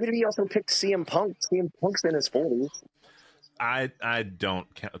 I mean, WWE also picked CM Punk. CM Punk's in his 40s. I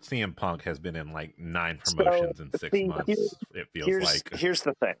don't count. CM Punk has been in like 9 promotions in 6 months. It feels like. Here's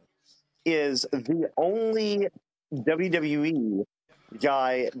the thing: is the only WWE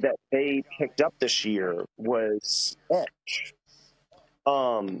guy that they picked up this year was Edge.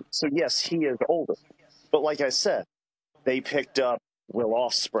 So yes, he is older, but like I said, they picked up Will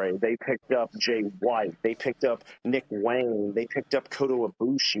Ospreay, they picked up Jay White, they picked up Nick Wayne, they picked up Kota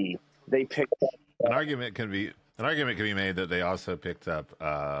Ibushi, they picked up. An argument can be made that they also picked up.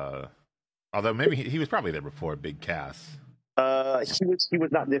 Although maybe he was probably there before Big Cass. He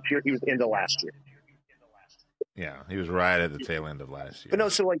was not this year. He was into last year. Yeah, he was right at the tail end of last year. But no,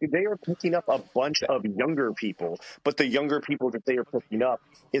 so like they are picking up a bunch of younger people, but the younger people that they are picking up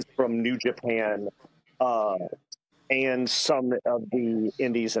is from New Japan and some of the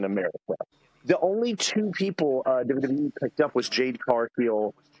indies in America. The only two people WWE picked up was Jade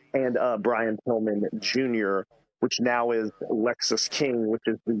Cargill and Brian Pillman Jr., which now is Lexus King, which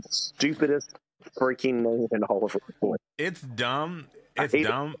is the stupidest freaking name in all of wrestling. It's dumb. It's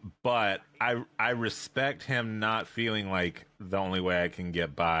dumb, but I respect him not feeling like the only way I can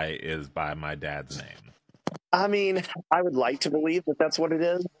get by is by my dad's name. I mean, I would like to believe that that's what it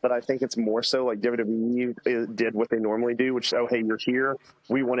is, but I think it's more so like WWE did what they normally do, which is, oh, hey, you're here.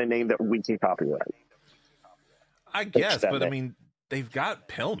 We want a name that we can copyright. I guess, but I mean, they've got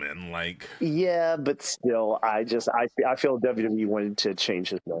Pillman, like... Yeah, but still, I feel WWE wanted to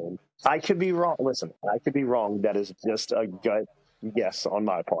change his name. I could be wrong. Listen, I could be wrong. That is just a gut guess on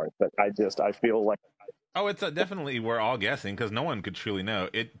my part, but I feel like... Oh, it's definitely, we're all guessing, because no one could truly know.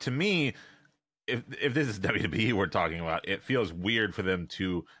 It to me, if this is WWE we're talking about, it feels weird for them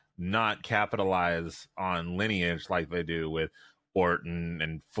to not capitalize on lineage like they do with Orton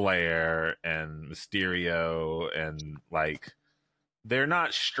and Flair and Mysterio, and like they're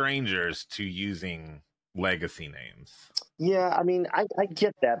not strangers to using legacy names. Yeah, I mean, I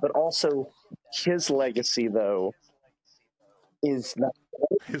get that, but also his legacy though is not.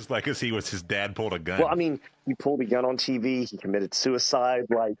 His legacy was his dad pulled a gun. Well, I mean, he pulled a gun on TV. He committed suicide.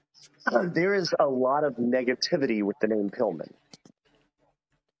 Like, there is a lot of negativity with the name Pillman.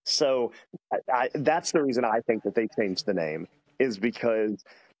 So that's the reason I think that they changed the name, is because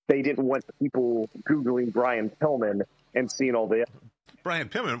they didn't want people Googling Brian Pillman and seeing all the... Brian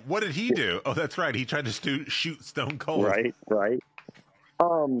Pillman, what did he do? Oh, that's right. He tried to shoot Stone Cold. Right.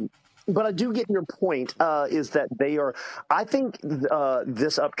 But I do get your point, is that they are... I think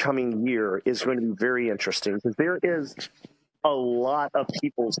this upcoming year is going to be very interesting, because there is a lot of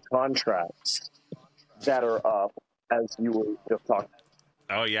people's contracts that are up, as you were just talking.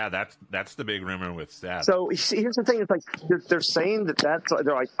 Oh yeah, that's the big rumor with Seth. So here's the thing: it's like they're saying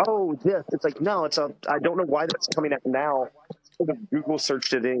they're like, oh, this. It's like, no, I don't know why that's coming out now. Google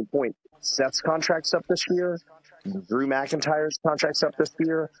searched at any point. Seth's contract's up this year. Drew McIntyre's contract's up this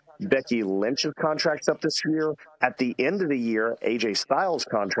year. Becky Lynch's contract's up this year. At the end of the year, AJ Styles'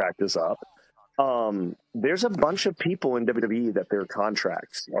 contract is up. There's a bunch of people in WWE that their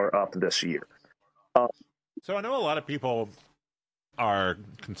contracts are up this year. So I know a lot of people are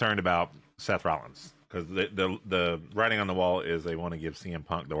concerned about Seth Rollins, because the writing on the wall is they want to give CM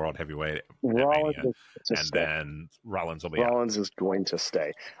Punk the World Heavyweight Mania, and then Rollins will be Rollins is going to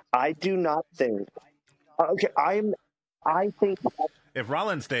stay. I do not think... Okay, I think... If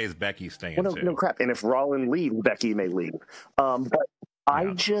Rollins stays, Becky's staying too. No, crap. And if Rollins leaves, Becky may leave. But I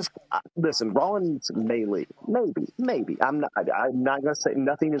just... Listen, Rollins may leave. Maybe. I'm not going to say...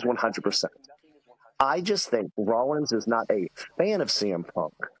 Nothing is 100%. I just think Rollins is not a fan of CM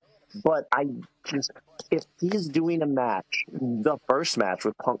Punk. But if he's doing a match, the first match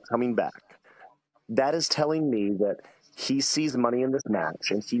with Punk coming back, that is telling me that he sees money in this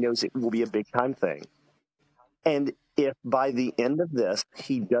match and he knows it will be a big time thing. And if by the end of this,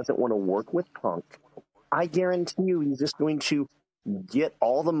 he doesn't want to work with Punk, I guarantee you he's just going to get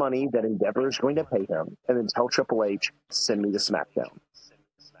all the money that Endeavor is going to pay him and then tell Triple H, send me to SmackDown.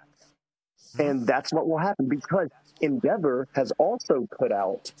 And that's what will happen, because Endeavor has also put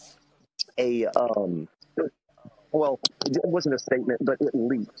out a, well, it wasn't a statement, but it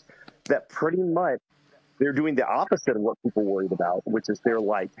leaked that pretty much they're doing the opposite of what people worried about, which is they're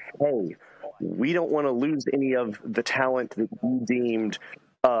like, hey, we don't want to lose any of the talent that you deemed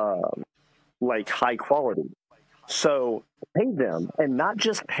like high quality. So pay them, and not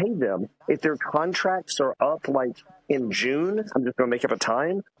just pay them. If their contracts are up like in June, I'm just going to make up a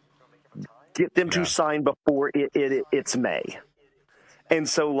time, get them to sign before it's May. And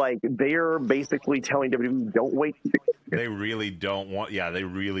so, like, they're basically telling WWE, don't wait. They really don't want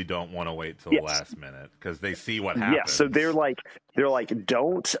to wait till the last minute, because they see what happens. Yeah, so they're like,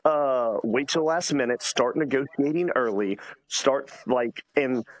 don't wait till the last minute. Start negotiating early. Start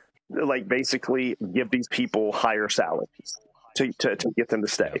basically give these people higher salaries. to get them to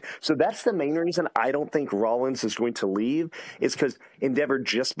stay. So that's the main reason I don't think Rollins is going to leave, is because Endeavor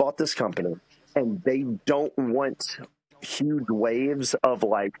just bought this company and they don't want huge waves of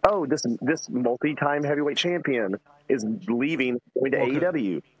like, oh, this multi-time heavyweight champion is leaving, going to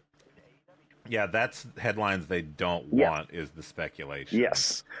AEW. Yeah, that's headlines they don't want, is the speculation.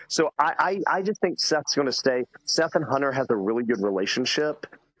 Yes. So I just think Seth's going to stay. Seth and Hunter has a really good relationship.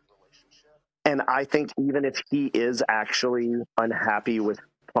 And I think even if he is actually unhappy with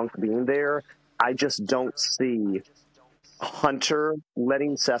Punk being there, I just don't see Hunter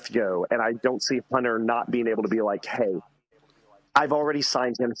letting Seth go. And I don't see Hunter not being able to be like, hey, I've already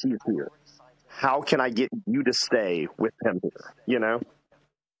signed him. He's here. How can I get you to stay with him here? You know?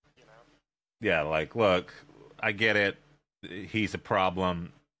 Yeah, like, look, I get it. He's a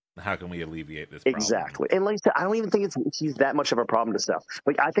problem. How can we alleviate this problem? Exactly. And like I said, I don't even think he's that much of a problem to Seth.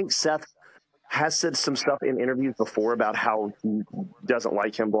 Like, I think Seth has said some stuff in interviews before about how he doesn't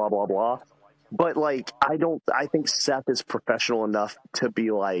like him, blah, blah, blah. But, like, I think Seth is professional enough to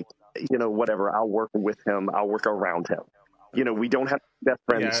be like, you know, whatever, I'll work with him. I'll work around him. You know, we don't have best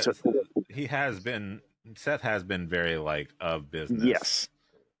friends. Seth has been very, like, of business. Yes.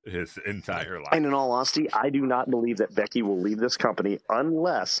 His entire life. And in all honesty, I do not believe that Becky will leave this company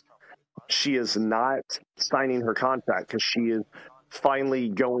unless she is not signing her contract, because she is finally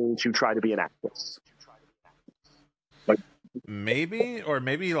going to try to be an actress. Maybe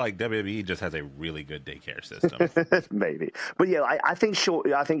like WWE just has a really good daycare system. Maybe. But yeah, I think she will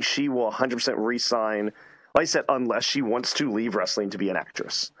 100% re-sign, like I said, unless she wants to leave wrestling to be an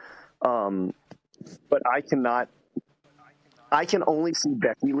actress. But I can only see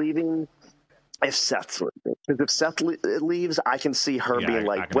Becky leaving if Seth's leaving. Because if Seth leaves, I can see her being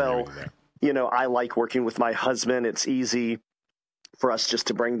like, well, you know, I like working with my husband. It's easy for us just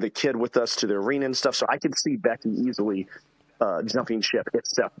to bring the kid with us to the arena and stuff. So I could see Becky easily jumping ship if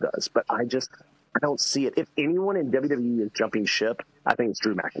Seth does. But I don't see it. If anyone in WWE is jumping ship, I think it's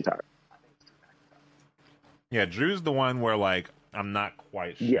Drew McIntyre. Yeah, Drew's the one where, like, I'm not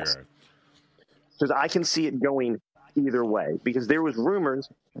quite sure. Yes. Because I can see it going either way. Because there was rumors,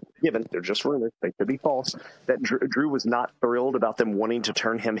 given they're just rumors, they could be false, that Drew was not thrilled about them wanting to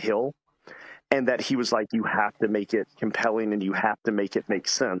turn him heel. And that he was like, you have to make it compelling and you have to make it make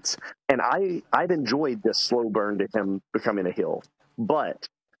sense. And I've enjoyed this slow burn to him becoming a heel. But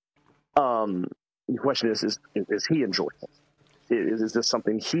the question is he enjoying it? Is this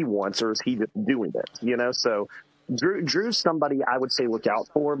something he wants, or is he just doing it? You know, so Drew's somebody I would say look out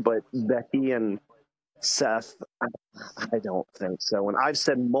for, but Becky and Seth, I don't think so. And I've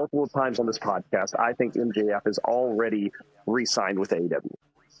said multiple times on this podcast, I think MJF is already re-signed with AEW.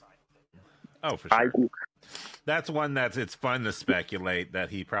 Oh, for sure. That's one it's fun to speculate that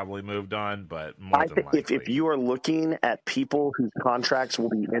he probably moved on, but more than likely. If you are looking at people whose contracts will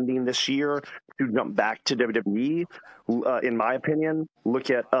be ending this year to jump back to WWE, in my opinion, look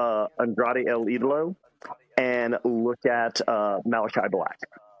at Andrade El Idolo and look at Malachi Black.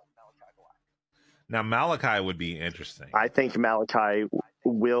 Now, Malachi would be interesting. I think Malachi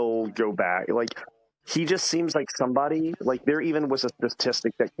will go back. Like, he just seems like somebody, like, there even was a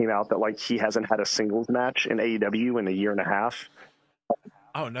statistic that came out that, like, he hasn't had a singles match in AEW in a year and a half.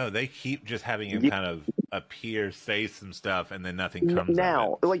 Oh, no, they keep just having him kind of appear, say some stuff, and then nothing comes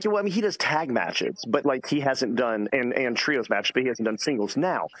now, of it. Like, well, I mean, he does tag matches, but, like, he hasn't done, and trios matches, but he hasn't done singles.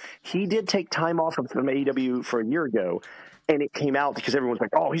 Now, he did take time off from AEW for a year ago, and it came out because everyone's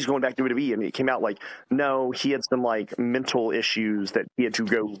like, oh, he's going back to WWE. I mean, it came out like, no, he had some, like, mental issues that he had to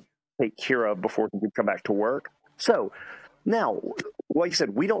go take care of before he could come back to work. So now, like I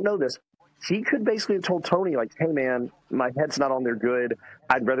said, we don't know this. He could basically have told Tony, like, hey, man, my head's not on there good.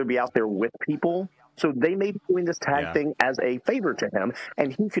 I'd rather be out there with people. So they may be doing this tag thing as a favor to him,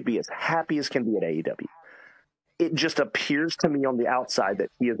 and he could be as happy as can be at AEW. It just appears to me on the outside that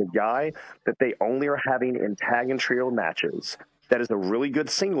he is a guy that they only are having in tag and trio matches, that is a really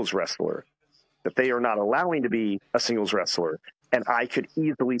good singles wrestler, that they are not allowing to be a singles wrestler. And I could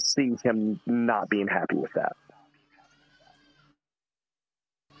easily see him not being happy with that.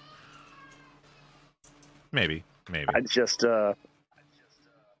 Maybe. I just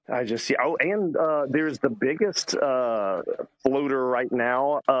see. Oh, and there's the biggest floater right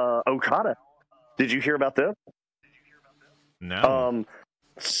now, Okada. Did you hear about this? No.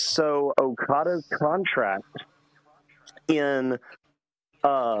 So Okada's contract in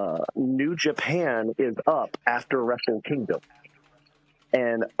New Japan is up after Wrestle Kingdom.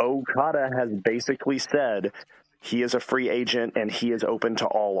 And Okada has basically said he is a free agent and he is open to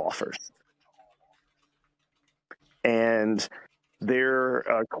all offers. And There,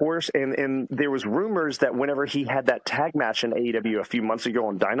 of course, and there was rumors that whenever he had that tag match in AEW a few months ago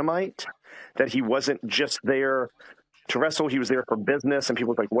on Dynamite, that he wasn't just there to wrestle, he was there for business, and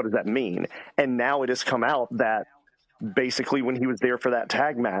people were like, what does that mean? And now it has come out that basically when he was there for that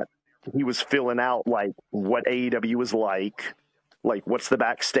tag match, he was filling out like what AEW was like what's the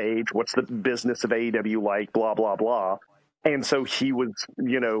backstage, what's the business of AEW like, blah, blah, blah. And so he was,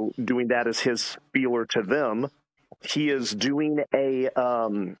 doing that as his feeler to them. He is doing a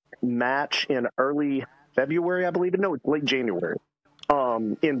match in early February, I believe. No, it's late January,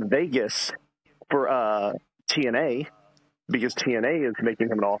 in Vegas for TNA, because TNA is making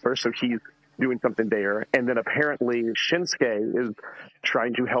him an offer. So he's doing something there. And then apparently Shinsuke is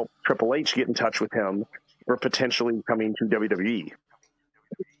trying to help Triple H get in touch with him for potentially coming to WWE.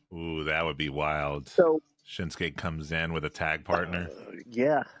 Ooh, that would be wild. So Shinsuke comes in with a tag partner.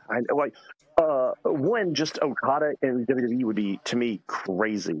 Yeah, I like. One, just Okada and WWE would be, to me,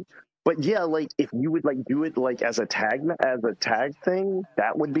 crazy. But yeah, like if you would like do it like as a tag thing,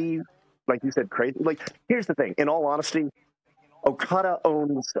 that would be, like you said, crazy. Like here's the thing. In all honesty, Okada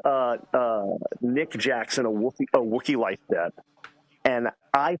owns Nick Jackson, a Wookiee life debt, and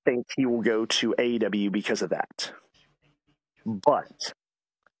I think he will go to AEW because of that. But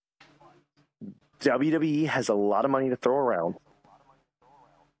WWE has a lot of money to throw around.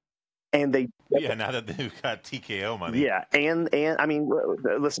 And now that they've got TKO money. Yeah, and I mean,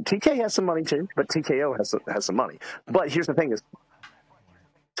 listen, TK has some money too, but TKO has some money. But here's the thing: is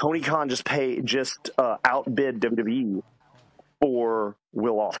Tony Khan just outbid WWE for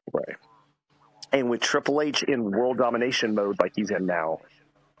Will Ospreay, and with Triple H in world domination mode like he's in now,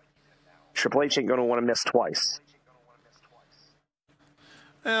 Triple H ain't going to want to miss twice.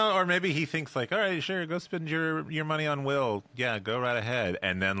 Well, or maybe he thinks like, all right, sure, go spend your money on Will. Yeah, go right ahead.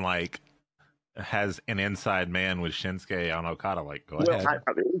 And then like has an inside man with Shinsuke on Okada. Like, go ahead.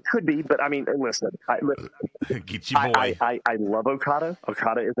 I mean, it could be, but I mean, listen. Get you boy. I love Okada.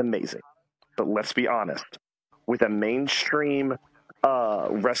 Okada is amazing. But let's be honest. With a mainstream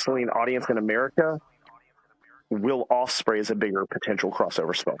wrestling audience in America, Will Ospreay is a bigger potential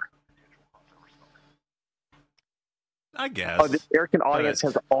crossover star. I guess the American audience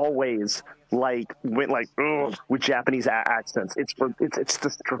has always went with Japanese accents. It's the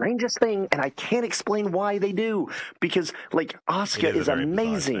strangest thing, and I can't explain why they do. Because like Asuka is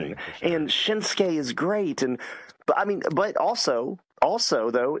amazing, sure. And Shinsuke is great, but also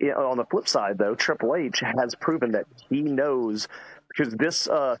though on the flip side though, Triple H has proven that he knows, because this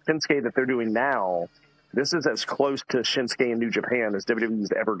Shinsuke that they're doing now, this is as close to Shinsuke in New Japan as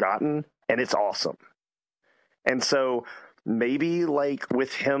WWE's ever gotten, and it's awesome. And so maybe like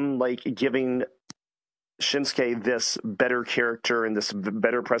with him like giving Shinsuke this better character and this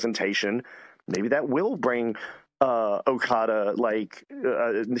better presentation, maybe that will bring Okada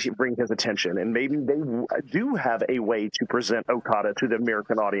bring his attention, and maybe they do have a way to present Okada to the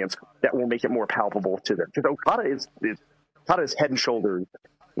American audience that will make it more palpable to them. Because Okada is head and shoulders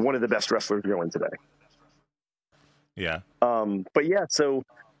one of the best wrestlers going today. Yeah. But yeah, so.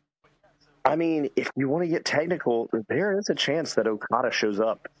 I mean, if you want to get technical, there is a chance that Okada shows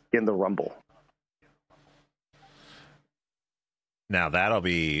up in the Rumble. Now that'll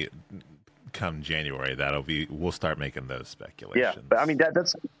be come January. We'll start making those speculations. Yeah, but I mean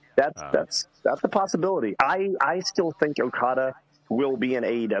that's a possibility. I still think Okada will be in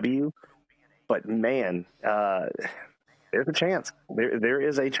AEW, but man, there's a chance. There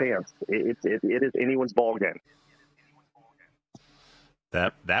is a chance. It is anyone's ball game.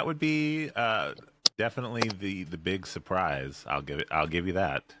 That would be definitely the big surprise. I'll give you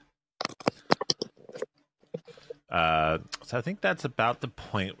that. So I think that's about the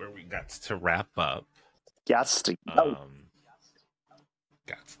point where we got to wrap up. Gots to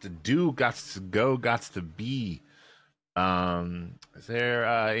do, gots to go, gots to be. Is there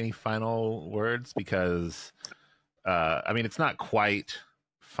any final words? Because I mean, it's not quite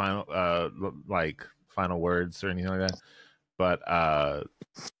final final words or anything like that. But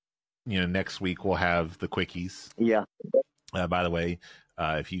next week we'll have the quickies. Yeah. By the way,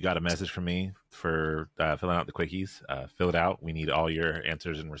 if you got a message from me for filling out the quickies, fill it out. We need all your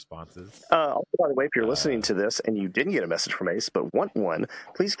answers and responses. Also, by the way, if you're listening to this and you didn't get a message from Ace but want one,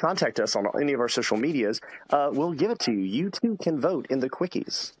 please contact us on any of our social medias. We'll give it to you. You too can vote in the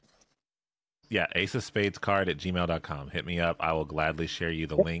quickies. Yeah, aceofspadescard@gmail.com. Hit me up. I will gladly share you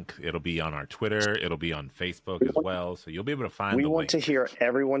the link. It'll be on our Twitter. It'll be on Facebook as well. So you'll be able to find the link. We want to hear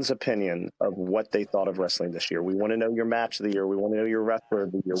everyone's opinion of what they thought of wrestling this year. We want to know your match of the year. We want to know your wrestler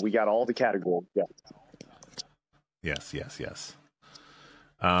of the year. We got all the categories. Yeah. Yes. Yeah,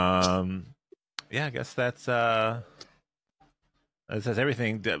 I guess that's It says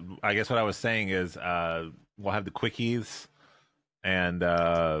everything. I guess what I was saying is we'll have the quickies, and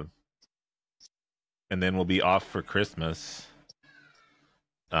then we'll be off for Christmas.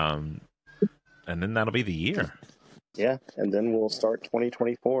 And then that'll be the year. Yeah, and then we'll start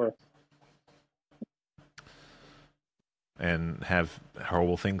 2024. And have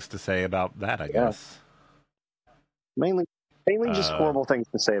horrible things to say about that, I guess. Mainly just horrible things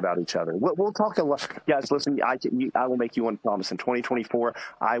to say about each other. We'll talk a lot. Guys, listen, I will make you one promise. In 2024,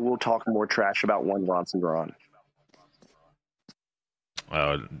 I will talk more trash about one Bronson Garan.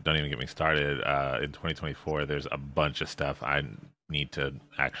 Oh, don't even get me started. In 2024, there's a bunch of stuff I need to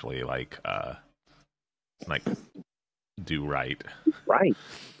actually like do right. Right.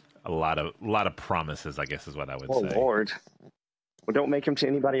 A lot of promises, I guess, is what I would say. Oh Lord! Well, don't make them to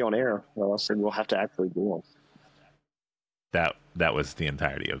anybody on air, or else we'll have to actually do them. That was the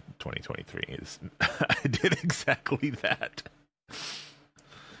entirety of 2023. I did exactly that.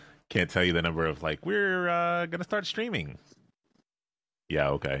 Can't tell you the number of we're gonna start streaming. Yeah,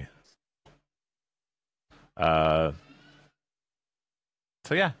 okay. So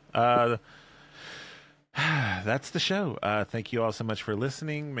yeah, that's the show. Thank you all so much for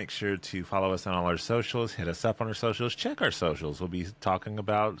listening. Make sure to follow us on all our socials. Hit us up on our socials. Check our socials. We'll be talking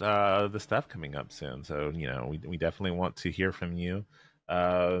about the stuff coming up soon. So, we definitely want to hear from you.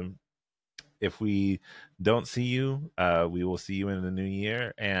 If we don't see you, we will see you in the new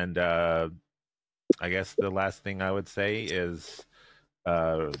year. And I guess the last thing I would say is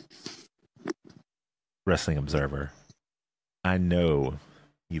Wrestling Observer. I know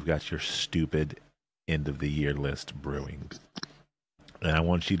you've got your stupid end of the year list brewing, and I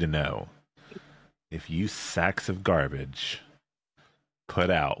want you to know, if you sacks of garbage put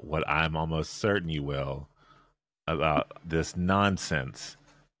out what I'm almost certain you will about this nonsense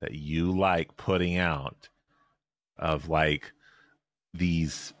that you like putting out of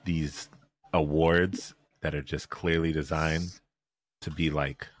these awards that are just clearly designed to be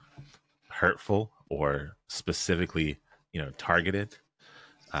hurtful or specifically targeted,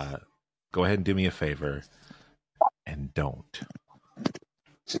 go ahead and do me a favor and don't.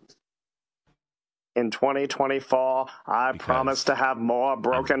 In 2024, I promise to have more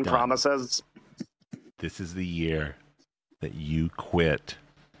broken promises. This is the year that you quit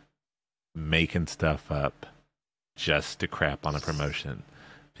making stuff up just to crap on a promotion,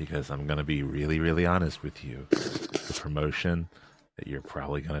 because I'm going to be really, really honest with you. The promotion that you're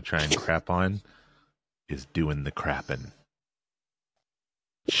probably going to try and crap on is doing the crapping.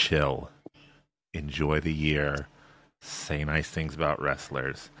 Chill. Enjoy the year. Say nice things about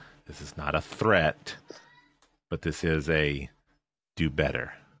wrestlers. This is not a threat, but this is a do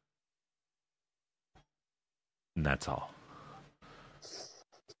better. And that's all.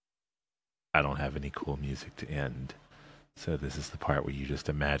 I don't have any cool music to end. So this is the part where you just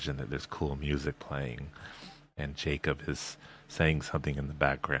imagine that there's cool music playing and Jacob is saying something in the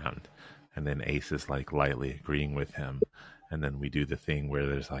background, and then Ace is lightly agreeing with him, and then we do the thing where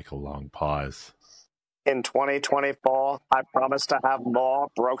there's a long pause. In 2024, I promise to have more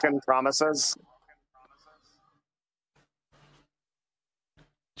broken promises.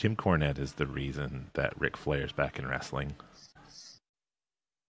 Jim Cornette is the reason that Ric Flair's back in wrestling.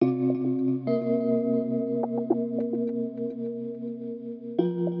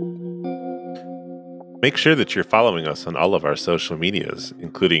 Make sure that you're following us on all of our social medias,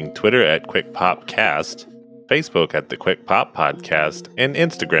 including Twitter at QuickPopCast, Facebook at the Quick Pop Podcast, and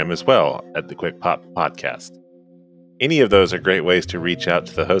Instagram as well at the Quick Pop Podcast. Any of those are great ways to reach out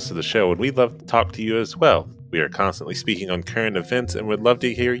to the host of the show, and we'd love to talk to you as well. We are constantly speaking on current events and would love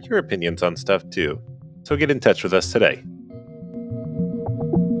to hear your opinions on stuff too. So get in touch with us today.